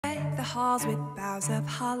the halls with boughs of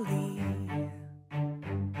holly.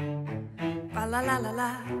 Fa la la la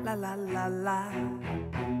la la la la la.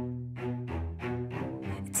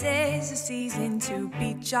 It is a season to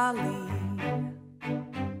be jolly.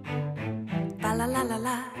 Fa la la la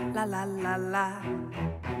la la la la la.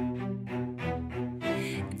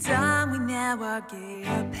 Time we never gay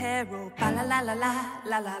apparel. Fa la la la la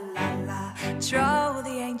la la la la. Troll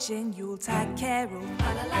the ancient Yuletide carol.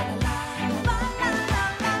 Fa la la la la. Fa la la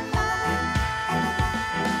la la.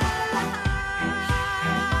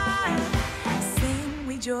 Sing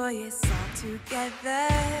we joyous all together.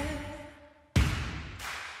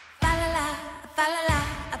 Fa la la, fa la la,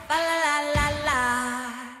 fa la la la la.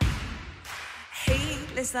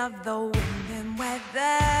 Heedless of the wind and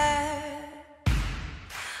weather.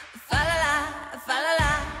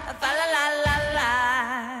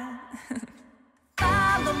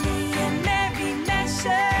 Follow me in merry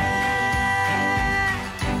measure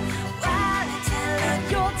while I tell of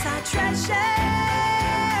Yuletide treasure.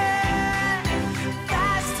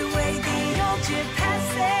 Fast away the old year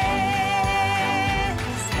passes.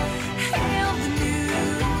 Hail the new.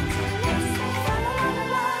 La la la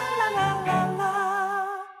la la.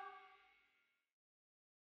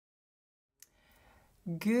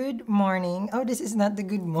 Good morning. Oh, this is not the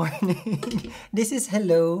good morning. This is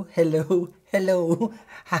hello, hello, hello.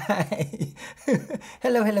 Hi.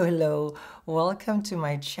 Hello, hello, hello. Welcome to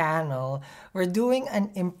my channel. We're doing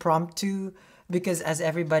an impromptu because as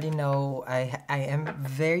everybody know, I am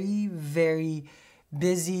very, very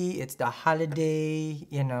busy. It's the holiday,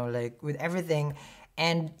 you know, like with everything.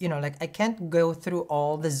 And, you know, like I can't go through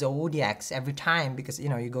all the zodiacs every time because, you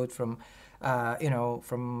know, you go from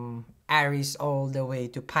from Aries all the way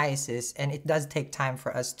to Pisces, and it does take time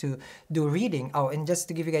for us to do reading. Oh, and just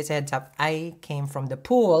to give you guys a heads up, I came from the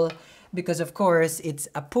pool because of course it's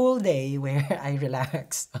a pool day where I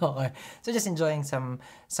relax. So just enjoying some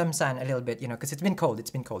sun a little bit, you know, because it's been cold,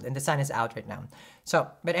 and the sun is out right now. So,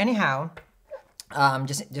 but anyhow,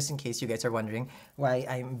 just in case you guys are wondering why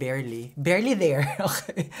I'm barely there.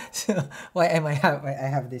 Okay, so why I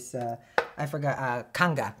have this I forgot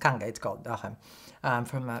kanga it's called. Okay,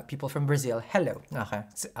 from people from Brazil. Hello. Okay.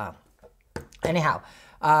 So, anyhow,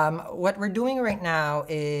 what we're doing right now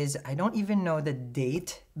is I don't even know the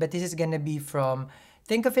date, but this is gonna be from,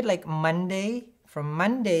 think of it like Monday. From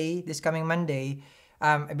Monday, this coming Monday.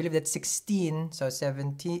 I believe that's 16. So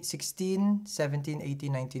 17, 16, 17,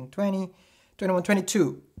 18, 19, 20. 21,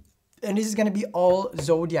 22, and this is gonna be all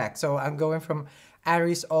zodiac. So I'm going from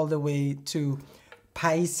Aries all the way to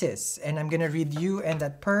Pisces, and I'm gonna read you and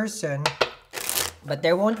that person, but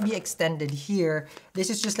there won't be extended here.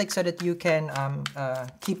 This is just like so that you can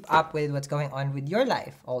keep up with what's going on with your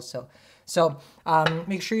life also. So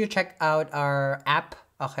make sure you check out our app,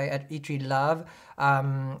 okay, at Eat Read Love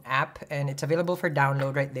app, and it's available for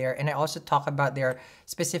download right there. And I also talk about their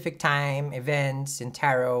specific time, events in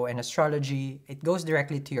tarot and astrology. It goes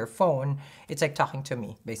directly to your phone. It's like talking to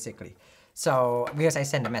me, basically. So, because I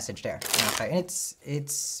send a message there. Okay, and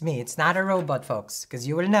it's me. It's not a robot, folks, because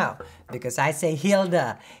you will know. Because I say,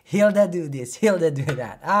 Hilda do this, Hilda do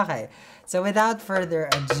that. Okay, so without further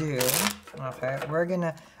ado, okay, we're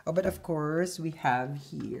gonna, oh, but of course, we have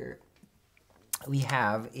here, we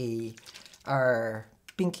have our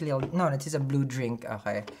pink little, no, this is a blue drink.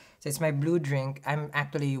 Okay, so it's my blue drink. I'm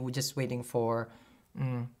actually just waiting for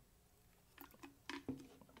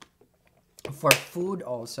food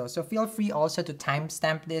also. So feel free also to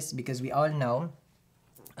timestamp this because we all know,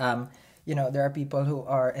 you know, there are people who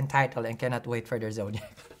are entitled and cannot wait for their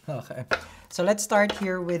zodiac. Okay, so let's start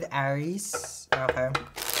here with Aries. Okay,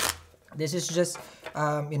 this is just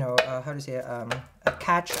you know, how to say, a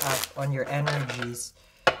catch up on your energies,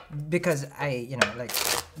 because you know, like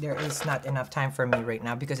there is not enough time for me right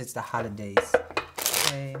now because it's the holidays.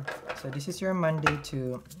 Okay, so this is your Monday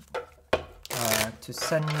to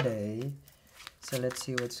Sunday. So let's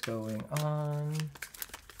see what's going on.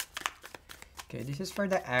 Okay, this is for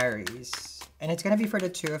the Aries, and it's gonna be for the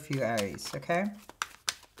two of you Aries. Okay,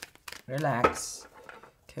 relax.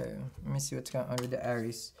 Okay, let me see what's going on with the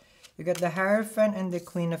Aries. You got the Hierophant and the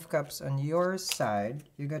Queen of Cups on your side.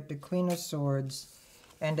 You got the Queen of Swords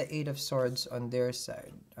and the Eight of Swords on their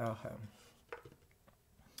side. Okay.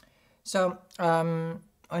 So,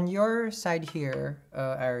 on your side here,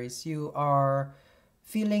 Aries, you are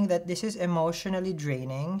feeling that this is emotionally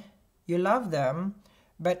draining. You love them,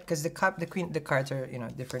 but because the cards are, you know,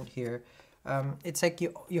 different here. It's like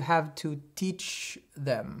you have to teach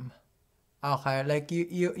them. Okay, like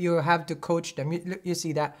you have to coach them. You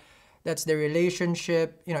see that. That's the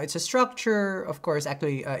relationship. You know, it's a structure, of course.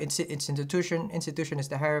 Actually, it's institution. Institution is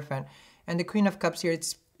the Hierophant, and the Queen of Cups here.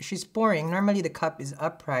 she's pouring. Normally the cup is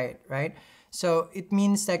upright, right? So it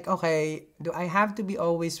means like, okay, do I have to be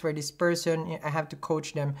always for this person? I have to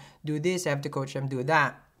coach them do this, I have to coach them do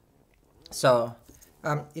that. So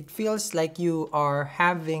it feels like you are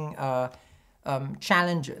having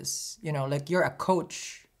challenges, you know, like you're a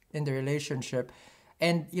coach in the relationship,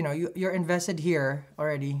 and you know, you're invested here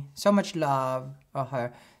already. So much love, okay,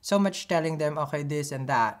 so much telling them, okay, this and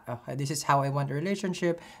that, okay, this is how I want a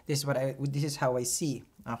relationship, this is how I see,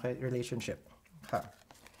 okay, relationship. Okay.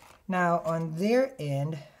 Now on their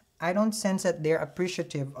end, I don't sense that they're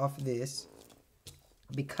appreciative of this,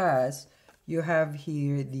 because you have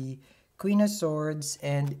here the Queen of Swords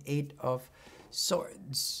and Eight of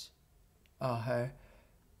Swords. Okay.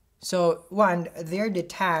 So one, they're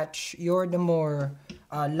detached. You're the more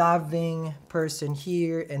loving person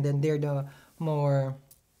here, and then they're the more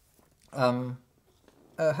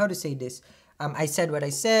how to say this? I said what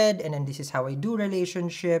I said, and then this is how I do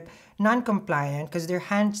relationship. Non-compliant, because their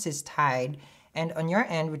hands is tied, and on your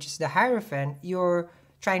end, which is the Hierophant, you're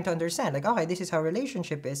trying to understand, like, okay, this is how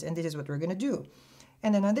relationship is, and this is what we're gonna do.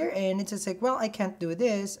 And then on their end, it's just like, well, I can't do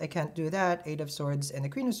this, I can't do that, Eight of Swords and the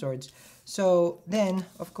Queen of Swords. So then,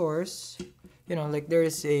 of course, you know, like there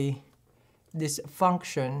is this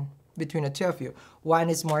function between the two of you. One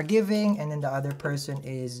is more giving, and then the other person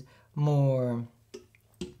is more,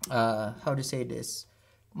 how to say this?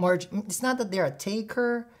 More, it's not that they're a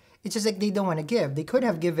taker, it's just like they don't want to give. They could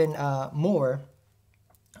have given more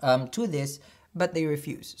to this, but they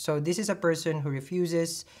refuse. So this is a person who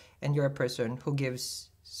refuses, and you're a person who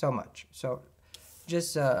gives so much. So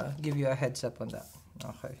just give you a heads up on that.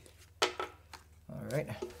 Okay. All right.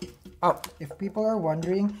 Oh, if people are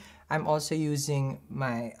wondering, I'm also using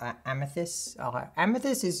my amethyst. Okay.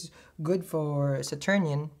 Amethyst is good for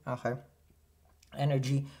Saturnian, okay,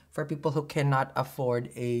 energy, for people who cannot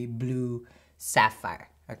afford a blue sapphire.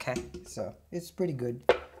 Okay. So it's pretty good.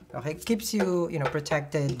 Okay. Keeps you, you know,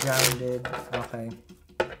 protected, grounded. Okay.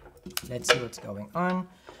 Let's see what's going on.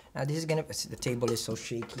 Now this is gonna, the table is so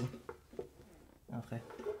shaky. Okay.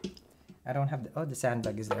 I don't have the, oh, the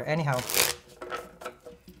sandbag is there. Anyhow,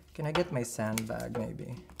 can I get my sandbag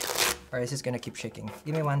maybe? Or is this gonna keep shaking?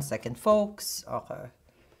 Give me 1 second, folks. Okay.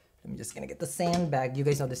 I'm just gonna get the sandbag. You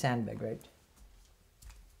guys know the sandbag, right?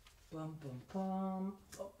 Bum, bum, bum.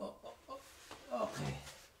 Oh, oh, oh, oh. Okay.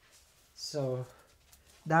 So,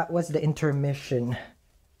 that was the intermission.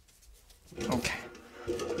 Okay.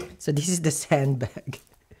 So this is the sandbag.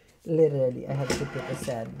 Literally, I have to put a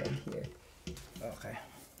sandbag here. Okay.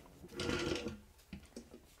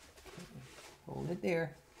 Hold it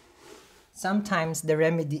there. Sometimes the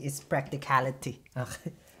remedy is practicality.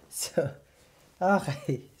 Okay. So,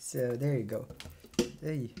 okay. So there you go.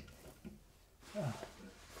 Hey. Oh.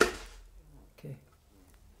 Okay.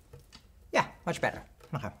 Yeah, much better.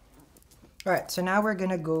 Okay. All right. So now we're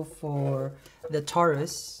gonna go for the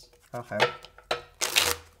Taurus. Okay.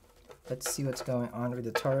 Let's see what's going on with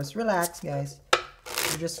the Taurus. Relax, guys.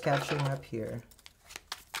 We're just catching up here.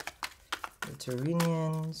 The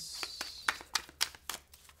Taurinians.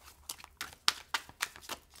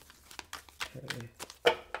 Okay.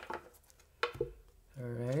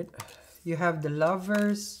 Alright. You have the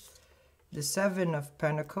Lovers, the Seven of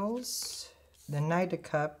Pentacles, the Knight of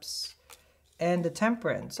Cups, and the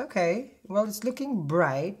Temperance. Okay. Well, it's looking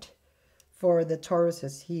bright for the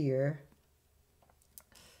Tauruses here.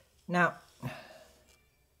 Now,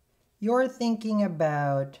 you're thinking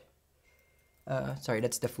about, sorry,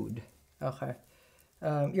 that's the food. Okay.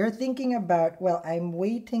 You're thinking about, well, I'm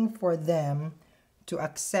waiting for them to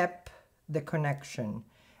accept the connection.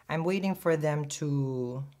 I'm waiting for them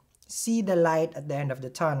to see the light at the end of the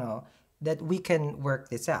tunnel, that we can work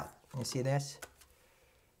this out. You see this?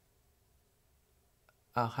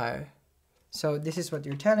 Okay. So this is what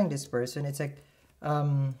you're telling this person. It's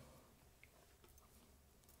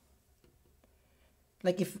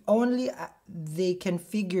like if only they can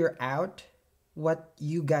figure out what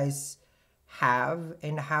you guys have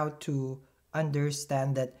and how to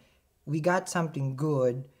understand that we got something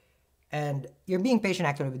good, and you're being patient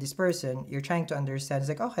actually with this person. You're trying to understand. It's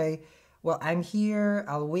like, okay, well, I'm here.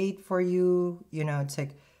 I'll wait for you. You know, it's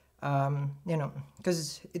like, you know,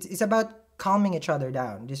 because it's about calming each other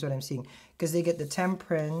down. This is what I'm seeing. Because they get the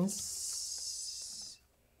Temperance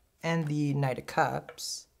and the Knight of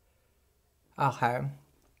Cups. Okay.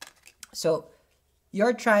 So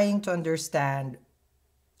you're trying to understand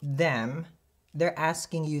them. They're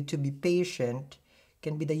asking you to be patient.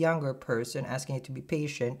 Can be the younger person asking you to be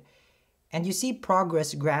patient. And you see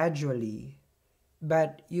progress gradually.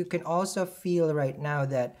 But you can also feel right now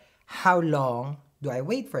that, how long do I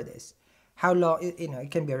wait for this? how long, you know, it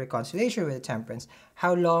can be a reconciliation with the Temperance.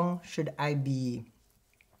 How long should I be,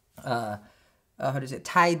 how does it,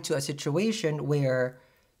 tied to a situation where,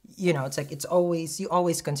 you know, it's like, it's always, you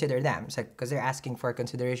always consider them. It's like, because they're asking for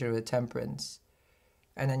consideration with Temperance.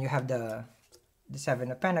 And then you have the Seven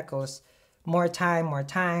of Pentacles. More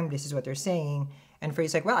time, this is what they're saying. And for you,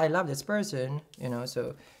 it's like, well, I love this person, you know,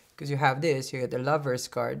 so, because you have this, you get the Lovers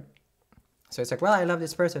card. So it's like, well, I love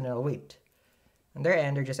this person, and I'll wait. On their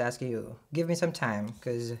end, they're just asking you, give me some time,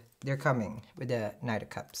 because they're coming with the Knight of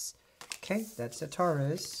Cups. Okay, that's the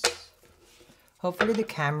Taurus. Hopefully the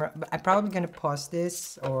camera, but I'm probably going to pause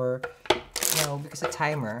this, or, you know, because a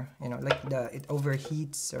timer, you know, like it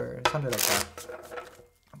overheats or something like that.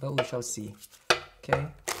 But we shall see. Okay,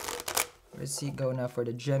 let's see, go now for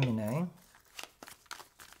the Gemini.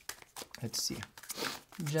 Let's see.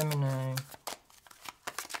 Gemini.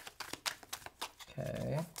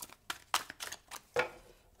 Okay.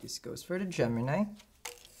 This goes for the Gemini.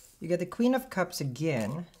 You get the Queen of Cups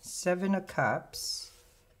again. Seven of Cups.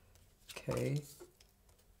 Okay.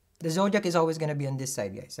 The Zodiac is always going to be on this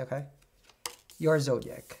side, guys, okay? Your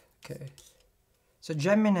Zodiac. Okay. So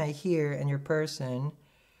Gemini here and your person.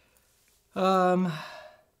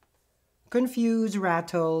 Confused,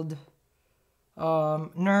 rattled,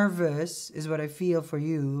 nervous is what I feel for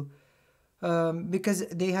you, because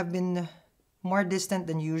they have been more distant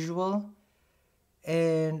than usual,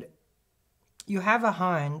 and you have a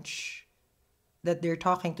hunch that they're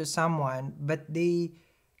talking to someone, but they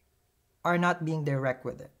are not being direct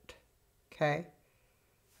with it. Okay?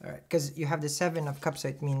 All right, because you have the Seven of Cups, so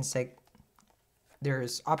it means like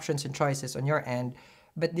there's options and choices on your end,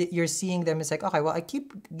 but you're seeing them as like, okay, well, I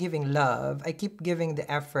keep giving love, I keep giving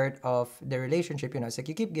the effort of the relationship, you know, it's like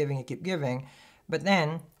you keep giving, but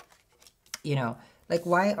then, you know, like,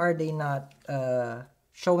 why are they not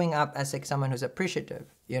showing up as like someone who's appreciative,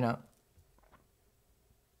 you know?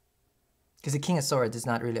 Because the King of Swords is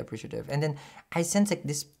not really appreciative. And then I sense like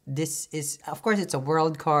this is, of course, it's a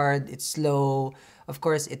world card, it's slow, of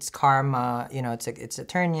course, it's karma, you know, it's like, it's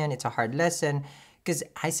Saturnian, it's a hard lesson, because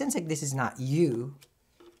I sense like this is not you.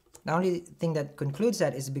 The only thing that concludes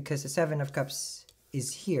that is because the Seven of Cups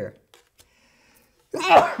is here.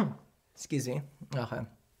 Excuse me. Okay.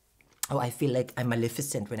 Oh, I feel like I'm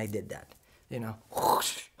Maleficent when I did that. You know.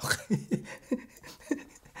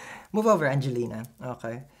 Move over, Angelina.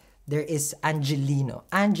 Okay. There is Angelino.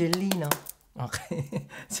 Angelino. Okay.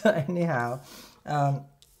 So anyhow,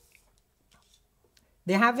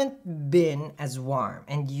 they haven't been as warm,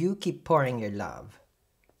 and you keep pouring your love.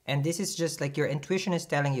 And this is just like your intuition is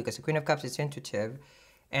telling you, because the Queen of Cups is intuitive,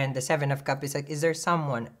 and the Seven of Cups is like, is there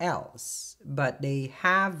someone else? But they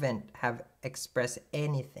haven't have expressed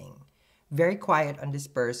anything. Very quiet on this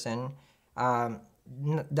person,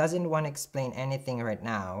 doesn't want to explain anything right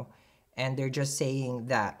now, and they're just saying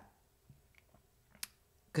that,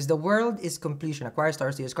 because the world is completion. Aquarius,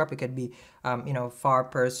 Taurus, Leo, Scorpio could be, you know, far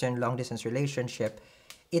person, long distance relationship.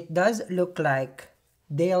 It does look like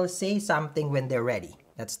they'll say something when they're ready.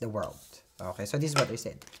 That's the world. Okay, so this is what they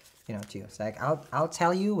said, you know, to you. It's like, I'll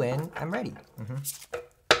tell you when I'm ready.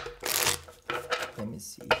 Let me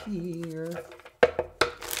see here.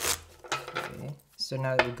 Okay, so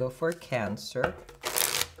now we go for Cancer.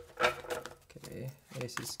 Okay,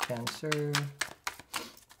 this is Cancer.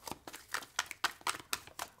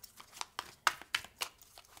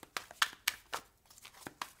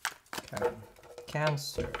 Okay,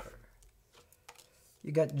 Cancer.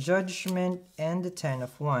 You got Judgment and the Ten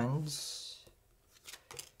of Wands.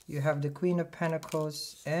 You have the Queen of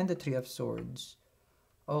Pentacles and the Three of Swords.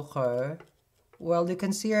 Okay. Well, the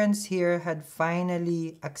Cancerians here had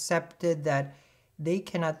finally accepted that they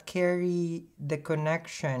cannot carry the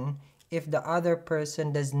connection if the other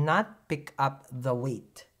person does not pick up the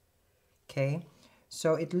weight. Okay?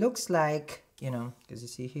 So it looks like, you know, because you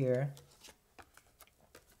see here,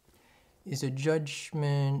 is a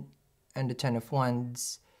Judgment and the Ten of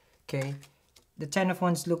Wands. Okay, the Ten of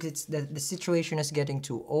Wands, look, it's the situation is getting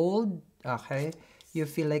too old. Okay, you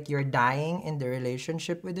feel like you're dying in the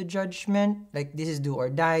relationship with the Judgment, like this is do or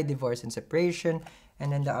die, divorce and separation.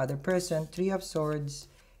 And then the other person, Three of Swords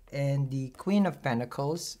and the Queen of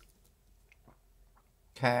Pentacles.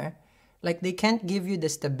 Okay, like they can't give you the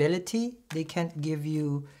stability, they can't give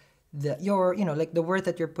you your, you know, like the worth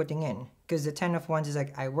that you're putting in, because the Ten of Wands is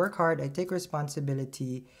like, I work hard, I take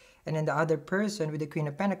responsibility. And then the other person with the Queen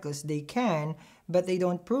of Pentacles, they can, but they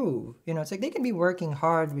don't prove. You know, it's like they can be working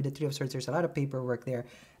hard with the Three of Swords. There's a lot of paperwork there.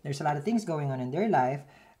 There's a lot of things going on in their life,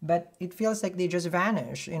 but it feels like they just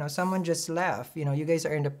vanish. You know, someone just left. You know, you guys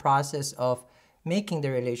are in the process of making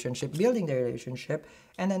the relationship, building the relationship,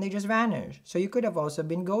 and then they just vanish. So you could have also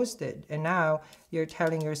been ghosted. And now you're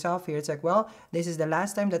telling yourself here, it's like, well, this is the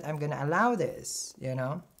last time that I'm going to allow this, you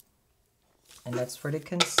know? And that's for the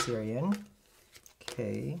Cancerian.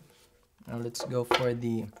 Okay. Now let's go for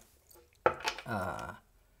the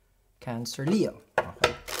Cancer Leo.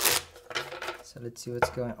 Okay. So let's see what's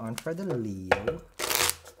going on for the Leo.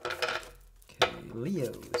 Okay,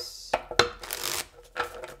 Leos.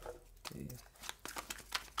 Okay.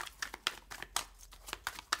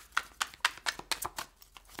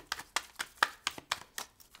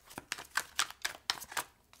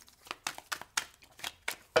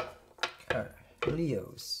 Okay,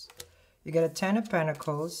 Leos. You got a 10 of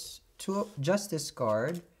Pentacles, 2 of Justice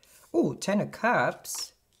card. Ooh, 10 of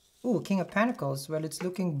Cups. Ooh, King of Pentacles. Well, it's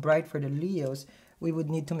looking bright for the Leos. We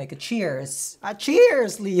would need to make a cheers.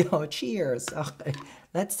 Cheers, Leo. Cheers. Okay,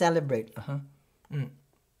 let's celebrate.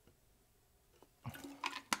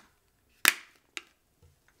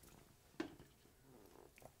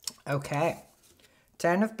 Okay.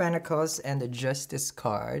 10 of Pentacles and the Justice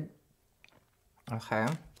card. Okay.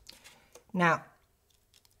 Now,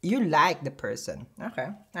 you like the person. Okay,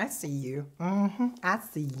 I see you. I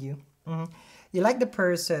see you. You like the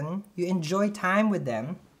person. You enjoy time with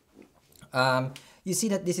them. You see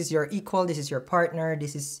that this is your equal. This is your partner.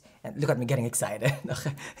 This is. Look at me getting excited.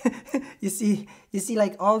 Okay. you see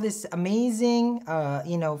like all this amazing,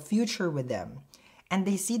 you know, future with them, and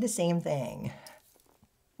they see the same thing.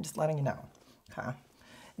 Just letting you know. Okay.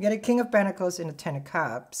 You got a King of Pentacles and a 10 of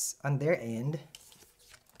Cups on their end.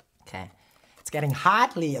 Okay. It's getting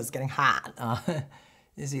hot, Leo. It's getting hot.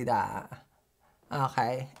 You see that?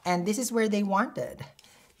 Okay. And this is where they wanted.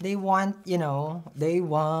 They want, you know, they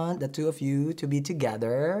want the two of you to be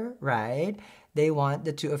together, right? They want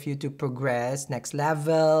the two of you to progress next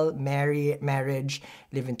level, marriage,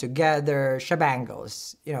 living together,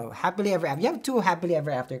 shabangles. You know, happily ever after. You have two happily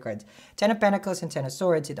ever after cards. 10 of Pentacles and 10 of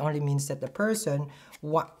Swords. It only means that the person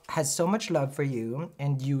has so much love for you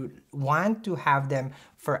and you want to have them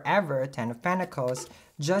forever. 10 of Pentacles.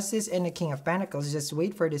 Justice and the King of Pentacles. Just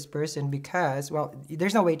wait for this person because, well,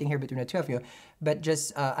 there's no waiting here between the two of you. But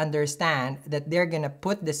just understand that they're going to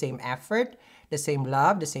put the same effort, the same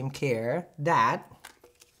love, the same care that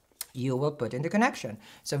you will put in the connection.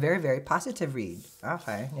 So very, very positive read.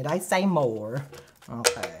 Okay. Did I say more?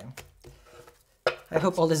 Okay. I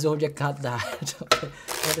hope all the Zodiac got that. Okay.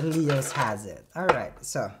 But the Leos has it. All right.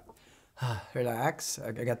 So, relax.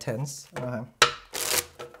 I got tense.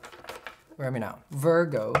 Where am I now?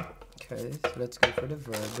 Virgo. Okay. So let's go for the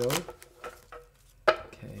Virgo.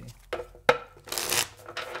 Okay.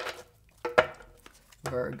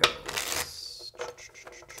 Virgos.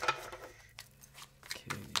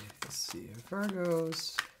 Okay, let's see.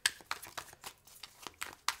 Virgos.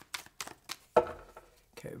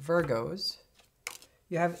 Okay, Virgos.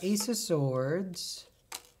 You have Ace of Swords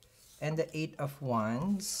and the 8 of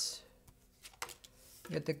Wands.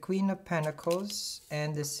 You got the Queen of Pentacles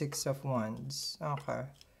and the 6 of Wands. Okay.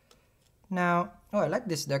 Now, oh, I like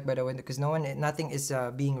this deck by the way because nothing is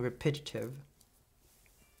being repetitive.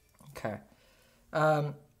 Okay.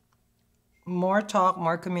 More talk,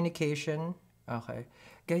 more communication. Okay.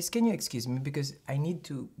 Guys, can you excuse me because I need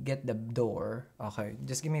to get the door. Okay,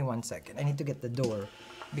 just give me 1 second. I need to get the door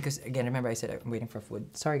because again, remember I said I'm waiting for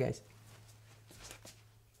food. Sorry, guys.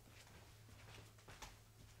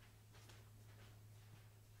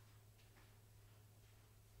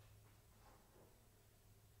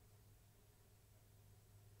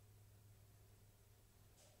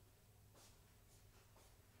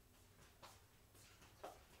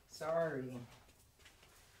 Sorry.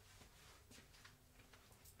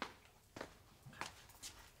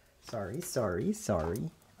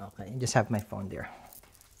 Sorry. Okay, I just have my phone there.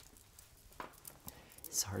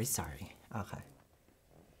 Sorry. Okay.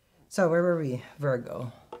 So where were we?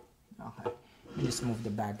 Virgo. Okay. Let me just move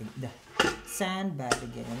the bag, the sand bag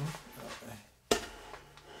again. Okay.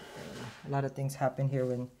 A lot of things happen here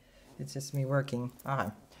when it's just me working.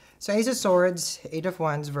 Okay. So Ace of Swords, 8 of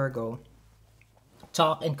Wands, Virgo.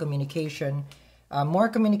 Talk and communication, more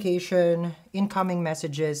communication, incoming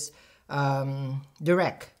messages,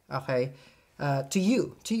 direct, okay, to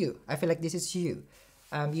you. I feel like this is you.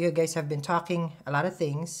 You guys have been talking a lot of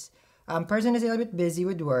things. Person is a little bit busy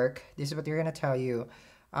with work. This is what they're gonna tell you.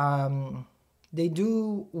 They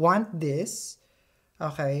do want this,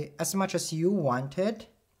 okay, as much as you want it,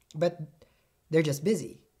 but they're just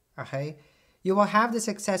busy, okay. You will have the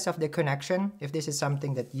success of the connection if this is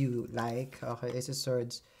something that you like. Okay, Ace of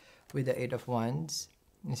Swords with the 8 of Wands.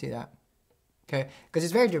 You see that? Okay, because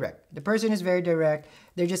it's very direct. The person is very direct.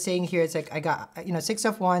 They're just saying here, it's like, I got, you know, Six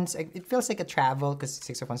of Wands. It feels like a travel, because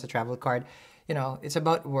Six of Wands is a travel card. You know, it's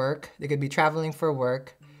about work. They could be traveling for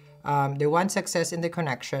work. They want success in the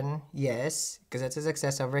connection. Yes, because that's a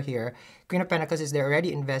success over here. Queen of Pentacles is they're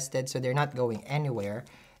already invested, so they're not going anywhere.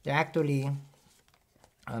 They're actually,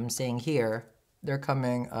 saying here, they're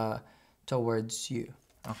coming towards you.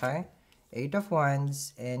 Okay? Eight of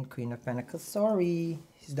Wands and Queen of Pentacles. Sorry.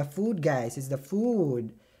 It's the food, guys. It's the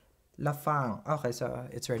food. La Fang. Okay, so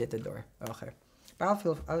it's right at the door. Okay. But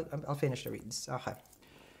I'll finish the reads. Okay.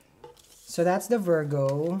 So that's the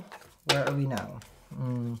Virgo. Where are we now?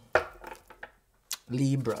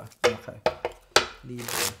 Libra. Okay. Libra.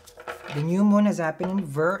 The new moon has happened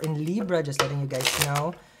in Libra, just letting you guys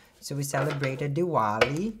know. So we celebrated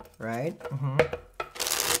Diwali, right?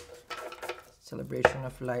 Celebration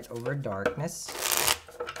of light over darkness.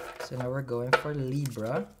 So now we're going for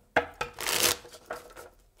Libra.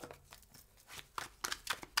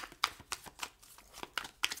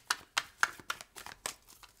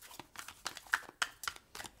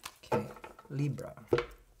 Okay, Libra.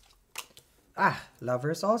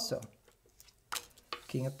 Lovers also.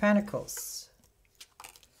 King of Pentacles.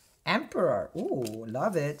 Emperor. Ooh,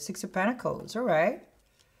 love it. Six of Pentacles. All right.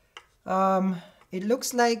 It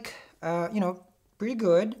looks like, you know, pretty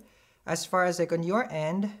good as far as like on your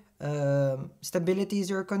end. Stability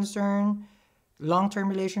is your concern. Long-term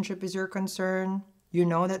relationship is your concern. You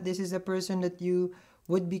know that this is a person that you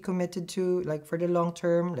would be committed to, like for the long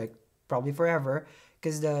term, like probably forever.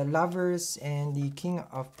 Because the Lovers and the King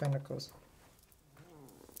of Pentacles.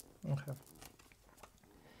 Okay.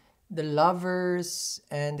 The Lovers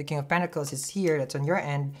and the King of Pentacles is here. That's on your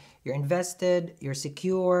end. You're invested. You're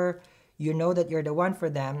secure. You know that you're the one for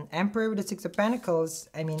them. Emperor with the Six of Pentacles.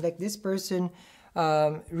 I mean, like this person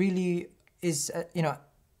really is, you know,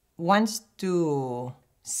 wants to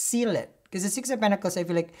seal it. Because the Six of Pentacles, I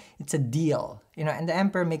feel like it's a deal. You know, and the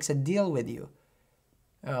Emperor makes a deal with you.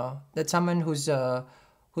 That's someone who's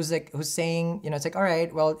saying, you know, it's like, all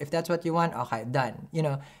right, well, if that's what you want, okay, done. You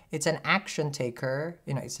know, it's an action taker.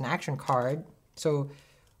 You know, it's an action card. So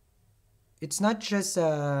it's not just,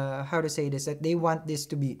 how to say this, that they want this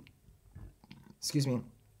to be, excuse me,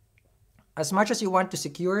 as much as you want to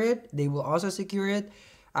secure it, they will also secure it.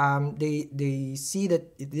 They see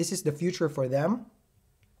that this is the future for them.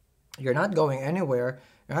 You're not going anywhere.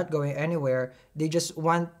 You're not going anywhere. They just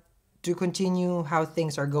want to continue how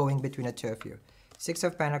things are going between the two of you. Six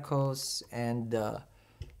of Pentacles and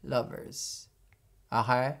Lovers.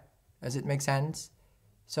 Okay? Does it make sense?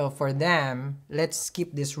 So for them, let's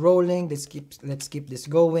keep this rolling. Let's keep this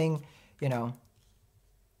going, you know,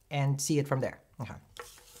 and see it from there. Okay.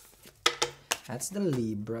 That's the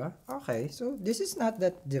Libra. Okay, so this is not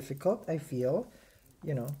that difficult, I feel.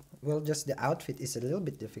 You know, well, just the outfit is a little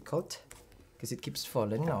bit difficult because it keeps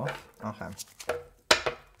falling off. Okay.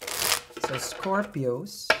 So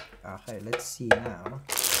Scorpios. Okay, let's see now.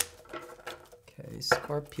 Okay,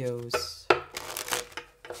 Scorpios.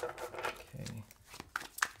 Okay.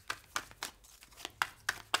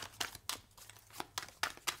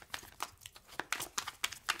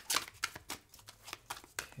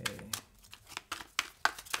 Okay.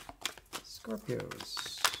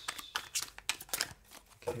 Scorpios.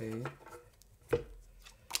 Okay.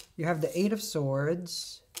 You have the Eight of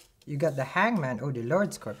Swords. You got the Hangman. Oh, the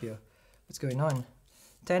Lord Scorpio. What's going on?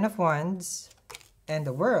 Ten of Wands. And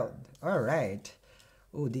the World. Alright.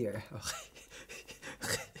 Oh dear.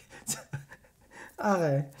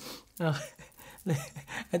 Okay. Okay.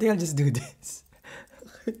 I think I'll just do this.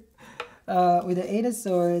 With the Eight of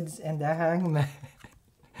Swords and the Hangman.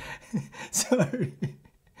 Sorry.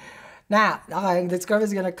 Nah, okay, the Scorpio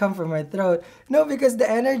is gonna come from my throat. No, because the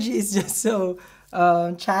energy is just so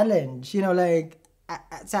challenged. You know, like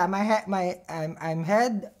so I'm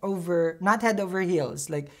head over, not head over heels.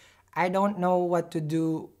 Like I don't know what to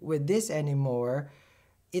do with this anymore.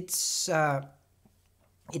 It's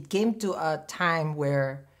it came to a time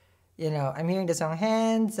where, you know, I'm hearing the song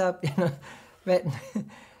 "Hands Up," you know, but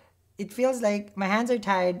it feels like my hands are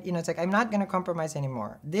tied. You know, it's like I'm not gonna compromise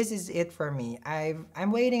anymore. This is it for me.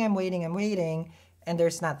 I'm waiting, and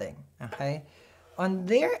there's nothing. Okay. On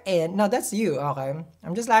their end, no, that's you, okay?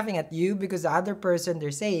 I'm just laughing at you because the other person,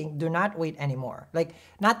 they're saying, do not wait anymore. Like,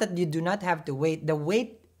 not that you do not have to wait. The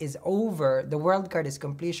wait is over. The World card is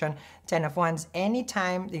completion. Ten of Wands.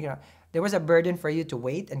 Anytime, you know, there was a burden for you to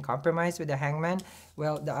wait and compromise with the Hangman.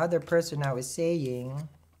 Well, the other person now is saying,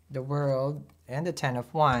 the World and the Ten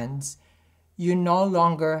of Wands, you no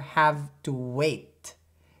longer have to wait.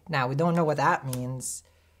 Now, we don't know what that means,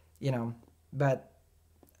 you know, but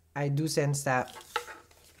I do sense that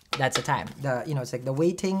That's the time. It's like the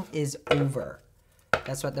waiting is over.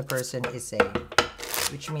 That's what the person is saying,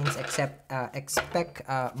 which means expect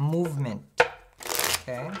movement.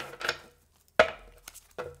 Okay.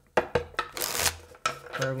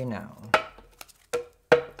 Where are we now?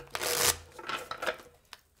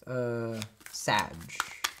 Sag.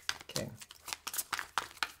 Okay.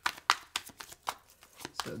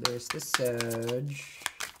 So there's the Sag.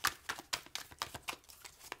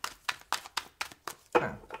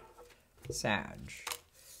 Sag.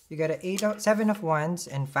 You got a 7 of Wands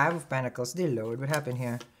and 5 of Pentacles. They load. What happened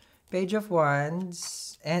here? Page of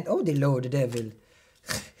Wands and oh, they load the Devil.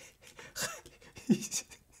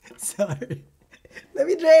 Sorry. Let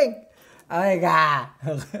me drink. Oh my god.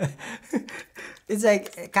 It's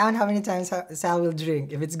like count how many times Sal will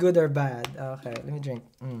drink, if it's good or bad. Okay, let me drink.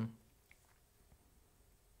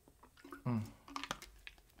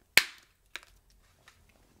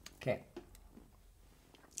 Okay.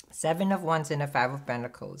 7 of Wands and a 5 of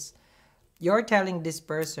Pentacles. You're telling this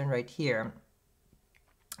person right here,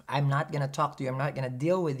 I'm not gonna talk to you, I'm not gonna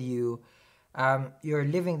deal with you. You're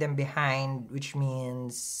leaving them behind, which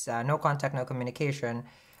means no contact, no communication.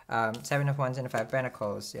 7 of Wands and a 5 of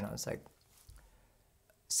Pentacles, it's like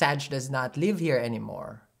Sag does not live here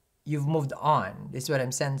anymore. You've moved on. This is what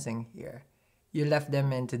I'm sensing here. You left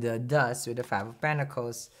them into the dust with the 5 of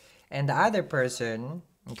Pentacles. And the other person,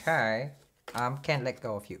 okay, can't let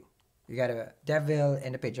go of you. You got a Devil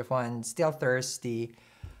and a Page of Wands, still thirsty,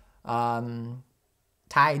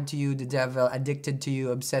 tied to you, the Devil, addicted to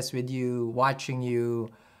you, obsessed with you, watching you,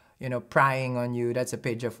 prying on you. That's a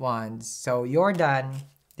Page of Wands. So you're done,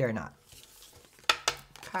 they're not.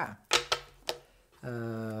 Okay.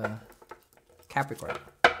 Capricorn.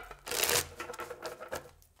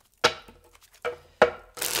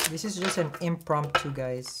 This is just an impromptu,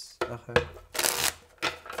 guys. Okay.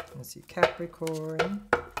 Let's see, Capricorn.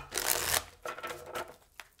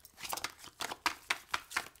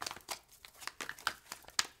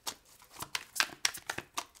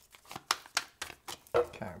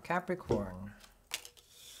 Okay, Capricorn.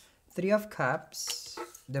 3 of Cups,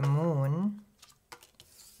 the Moon,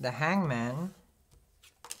 the Hangman,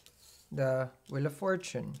 the Wheel of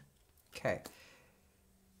Fortune. Okay.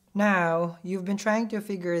 Now, you've been trying to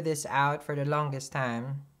figure this out for the longest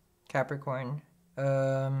time, Capricorn.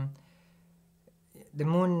 The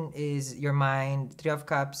Moon is your mind. 3 of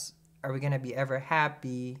Cups, are we gonna be ever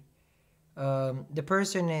happy? The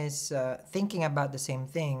person is thinking about the same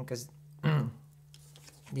thing, because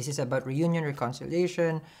this is about reunion,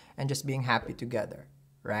 reconciliation, and just being happy together,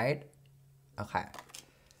 right? Okay.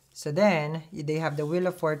 So then, they have the Wheel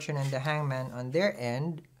of Fortune and the Hangman on their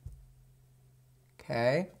end.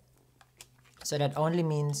 Okay. So that only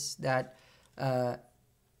means that, because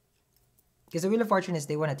the Wheel of Fortune is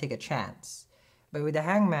they want to take a chance. But with the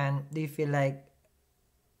Hangman, they feel like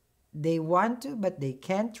they want to, but they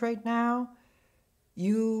can't right now.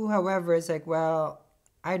 You, however, is like, well,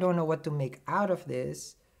 I don't know what to make out of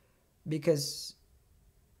this, because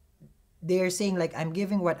they're saying like, I'm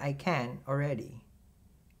giving what I can already.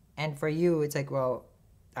 And for you, it's like, well,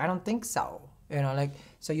 I don't think so.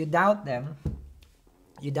 So you doubt them.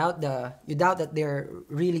 You doubt that they're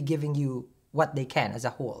really giving you what they can as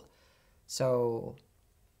a whole. So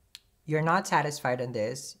you're not satisfied on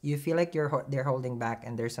this. You feel like they're holding back,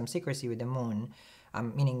 and there's some secrecy with the Moon,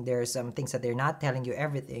 meaning there's some things that they're not telling you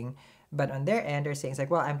everything. But on their end, they're saying it's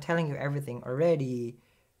like, well, I'm telling you everything already.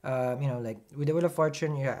 Like with the Wheel of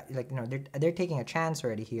Fortune, they're taking a chance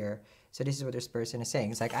already here. So this is what this person is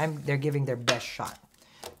saying. It's like they're giving their best shot.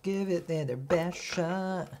 Give it their best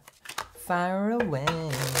shot. Fire away.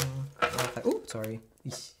 Oh, sorry.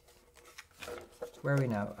 Where are we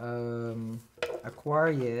now?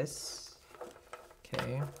 Aquarius.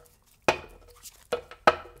 Okay. So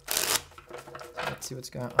let's see what's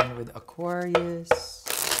going on with Aquarius.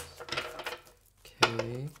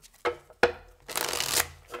 Okay.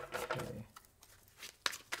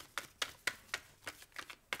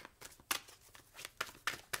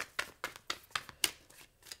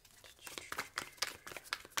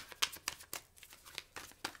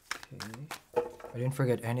 I didn't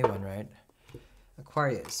forget anyone, right?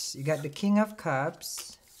 Aquarius, you got the King of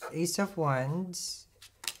Cups, Ace of Wands,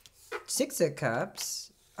 6 of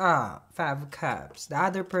Cups, 5 of Cups. The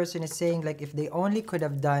other person is saying like if they only could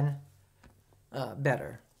have done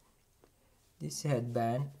better. This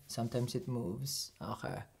headband, sometimes it moves.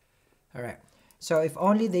 Okay. Alright. So if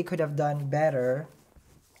only they could have done better,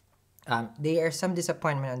 there are some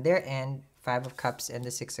disappointment on their end. 5 of Cups and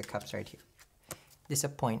the 6 of Cups right here.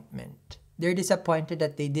 Disappointment. They're disappointed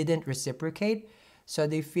that they didn't reciprocate. So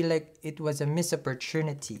they feel like it was a missed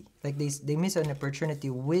opportunity. Like they missed an opportunity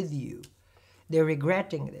with you. They're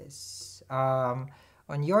regretting this. On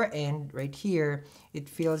your end, right here, it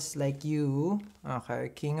feels like you, okay,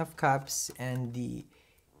 King of Cups and the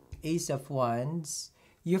Ace of Wands,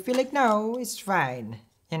 you feel like, no, it's fine.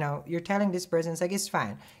 You know, you're telling this person, it's like, it's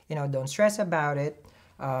fine. You know, don't stress about it.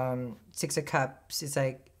 Six of Cups, it's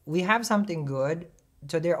like, we have something good.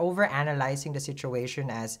 So they're over analyzing the situation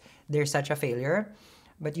as they're such a failure.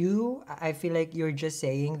 But you, I feel like you're just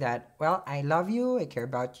saying that, well, I love you, I care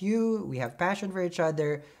about you, we have passion for each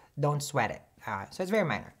other, don't sweat it. So it's very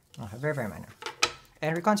minor, very, very minor.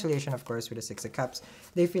 And reconciliation, of course, with the Six of Cups.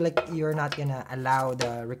 They feel like you're not gonna allow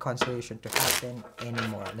the reconciliation to happen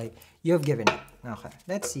anymore. Like, you've given up. Okay,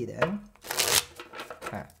 let's see then.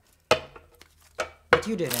 Okay. But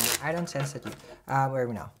you didn't. I don't sense that you... where are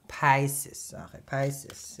we now? Pisces. Okay,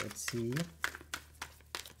 Pisces. Let's see.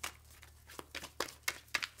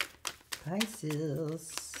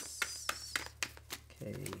 Pisces.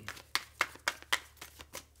 Okay.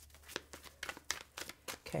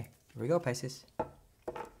 Okay, here we go, Pisces.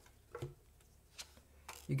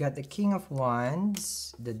 You got the King of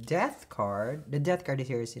Wands, the Death card. The Death card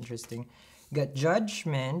here is interesting. You got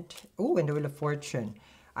Judgment. Oh, and the Wheel of Fortune.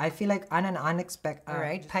 I feel like on an unexpected...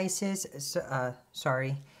 Alright, Pisces. So,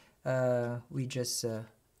 sorry. We just... the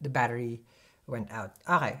battery went out.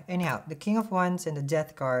 Okay, anyhow. The King of Wands and the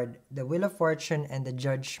Death card. The Wheel of Fortune and the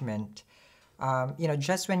Judgment. You know,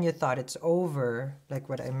 just when you thought it's over, like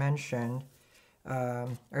what I mentioned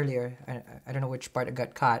earlier. I don't know which part I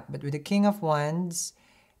got caught. But with the King of Wands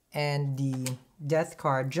and the Death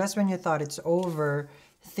card, just when you thought it's over,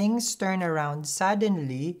 things turn around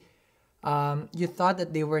suddenly. You thought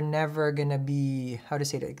that they were never gonna be, how to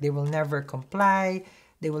say it, like they will never comply,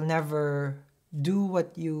 they will never do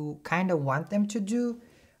what you kind of want them to do,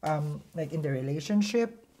 like in the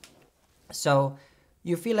relationship. So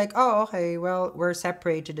you feel like, oh, okay, well, we're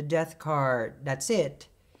separated, the Death card, that's it.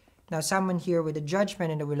 Now someone here with the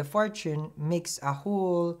Judgment and the Wheel of Fortune makes a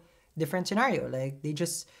whole different scenario. Like they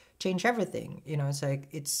just change everything. You know, it's like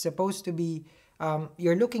it's supposed to be,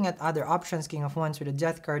 you're looking at other options. King of Wands with the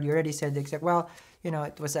Death card, you already said it's like, well, you know,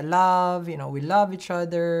 it was a love, you know, we love each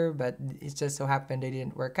other, but it just so happened they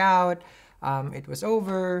didn't work out. It was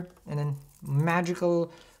over. And then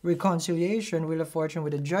magical reconciliation, Wheel of Fortune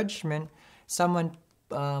with the Judgment, someone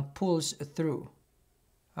pulls through,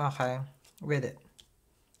 okay, with it.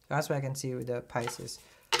 That's what I can see with the Pisces.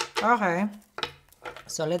 Okay,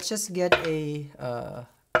 so let's just get a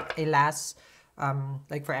last,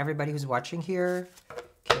 like for everybody who's watching here.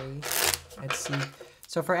 Okay, let's see.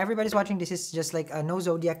 So for everybody's watching, this is just like no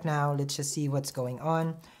zodiac now. Let's just see what's going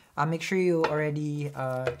on. Make sure you already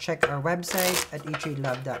check our website at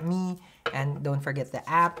eatrade.love.me, and don't forget the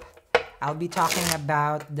app. I'll be talking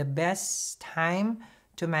about the best time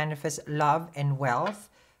to manifest love and wealth.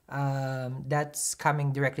 That's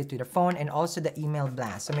coming directly to the phone, and also the email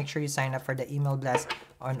blast. So make sure you sign up for the email blast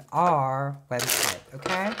on our website,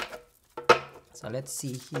 okay? So let's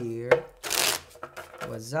see here.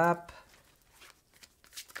 What's up?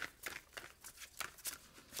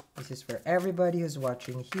 This is for everybody who's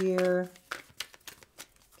watching here.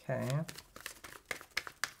 Okay.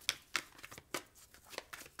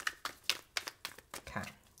 Okay,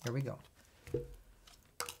 here we go.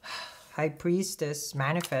 High Priestess,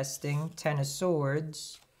 manifesting, 10 of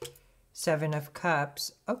Swords, 7 of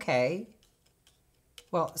Cups. Okay.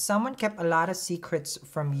 Well, someone kept a lot of secrets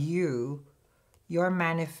from you. You're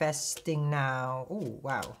manifesting now. Oh,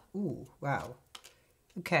 wow. Ooh, wow.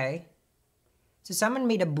 Okay. So someone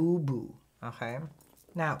made a boo-boo. Okay.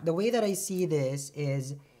 Now, the way that I see this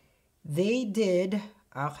is they did,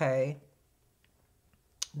 okay,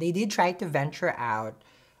 they did try to venture out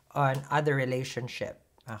on other relationship.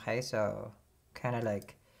 Okay, so kind of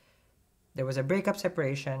like there was a breakup,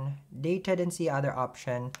 separation, dated and see other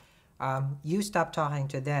option. You stopped talking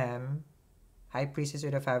to them. High Priestess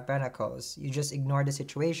with the 5 Pentacles. You just ignore the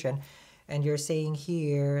situation, and you're saying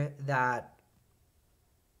here that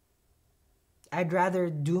I'd rather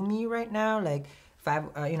do me right now. Like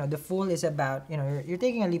you know, the Fool is about, you know, you're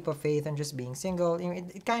taking a leap of faith and just being single. You know,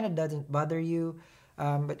 it kind of doesn't bother you,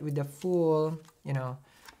 but with the Fool, you know,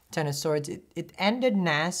 10 of Swords, it ended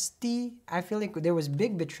nasty. I feel like there was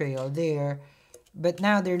big betrayal there, but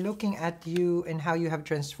now they're looking at you and how you have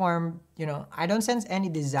transformed. You know, I don't sense any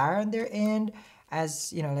desire on their end,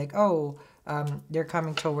 as, you know, like, oh, they're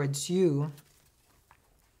coming towards you.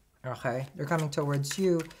 Okay, they're coming towards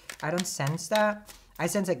you. I don't sense that. I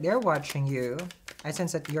sense like they're watching you. I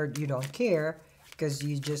sense that you don't care because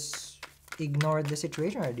you just ignored the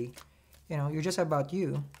situation already. You know, you're just about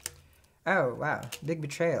you. Oh, wow. Big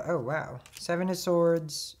betrayal. Oh, wow. 7 of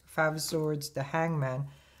Swords, 5 of Swords, the Hangman.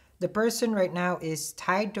 The person right now is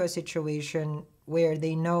tied to a situation where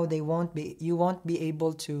they know you won't be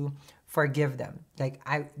able to forgive them.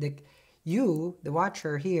 You, the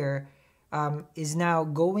watcher here, is now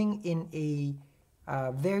going in a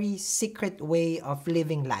very secret way of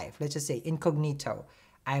living life. Let's just say incognito.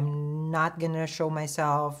 I'm not gonna show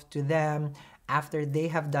myself to them after they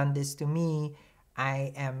have done this to me.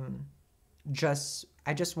 I just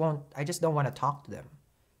don't want to talk to them.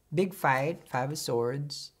 Big fight, 5 of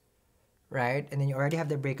Swords, right? And then you already have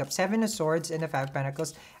the breakup, 7 of Swords and the 5 of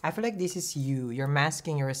Pentacles. I feel like this is you. You're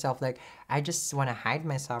masking yourself like, I just want to hide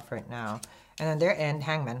myself right now. And on their end,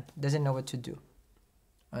 Hangman doesn't know what to do.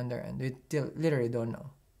 On their end, they literally don't know.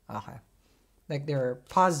 Okay. Like, they're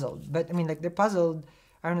puzzled. But, I mean, like, they're puzzled.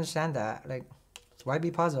 I don't understand that. Like, why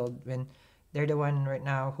be puzzled when they're the one right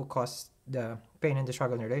now who caused the pain and the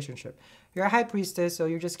struggle in the relationship? You're a high priestess, so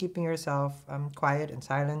you're just keeping yourself quiet and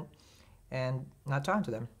silent and not talking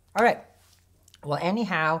to them. All right. Well,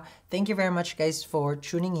 anyhow, thank you very much, guys, for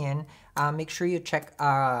tuning in. Make sure you check,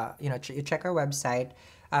 you check our website.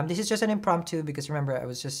 This is just an impromptu because remember, I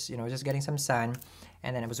was just, just getting some sun,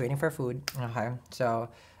 and then I was waiting for food. Okay, so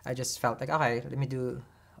I just felt like, okay, let me do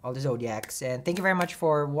all the zodiacs. And thank you very much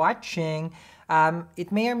for watching.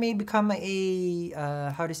 It may or may become a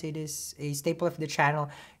how to say this, a staple of the channel,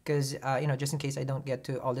 because just in case I don't get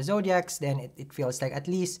to all the zodiacs, then it feels like at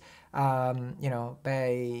least by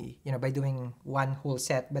doing one whole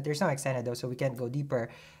set. But there's no extended though, so we can't go deeper.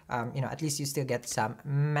 At least you still get some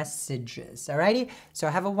messages. Alrighty, so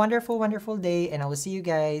have a wonderful, wonderful day, and I will see you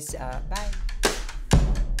guys. Bye.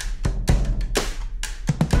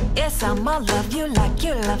 Yes, I'ma love you like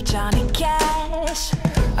you love Johnny Cash.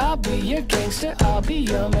 I'll be your gangster, I'll be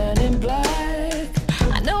your man in black.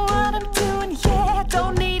 I know what I'm doing, yeah,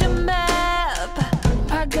 don't need a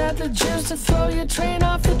map. I got the juice to throw your train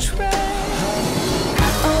off the track.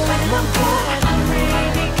 Oh, and I'm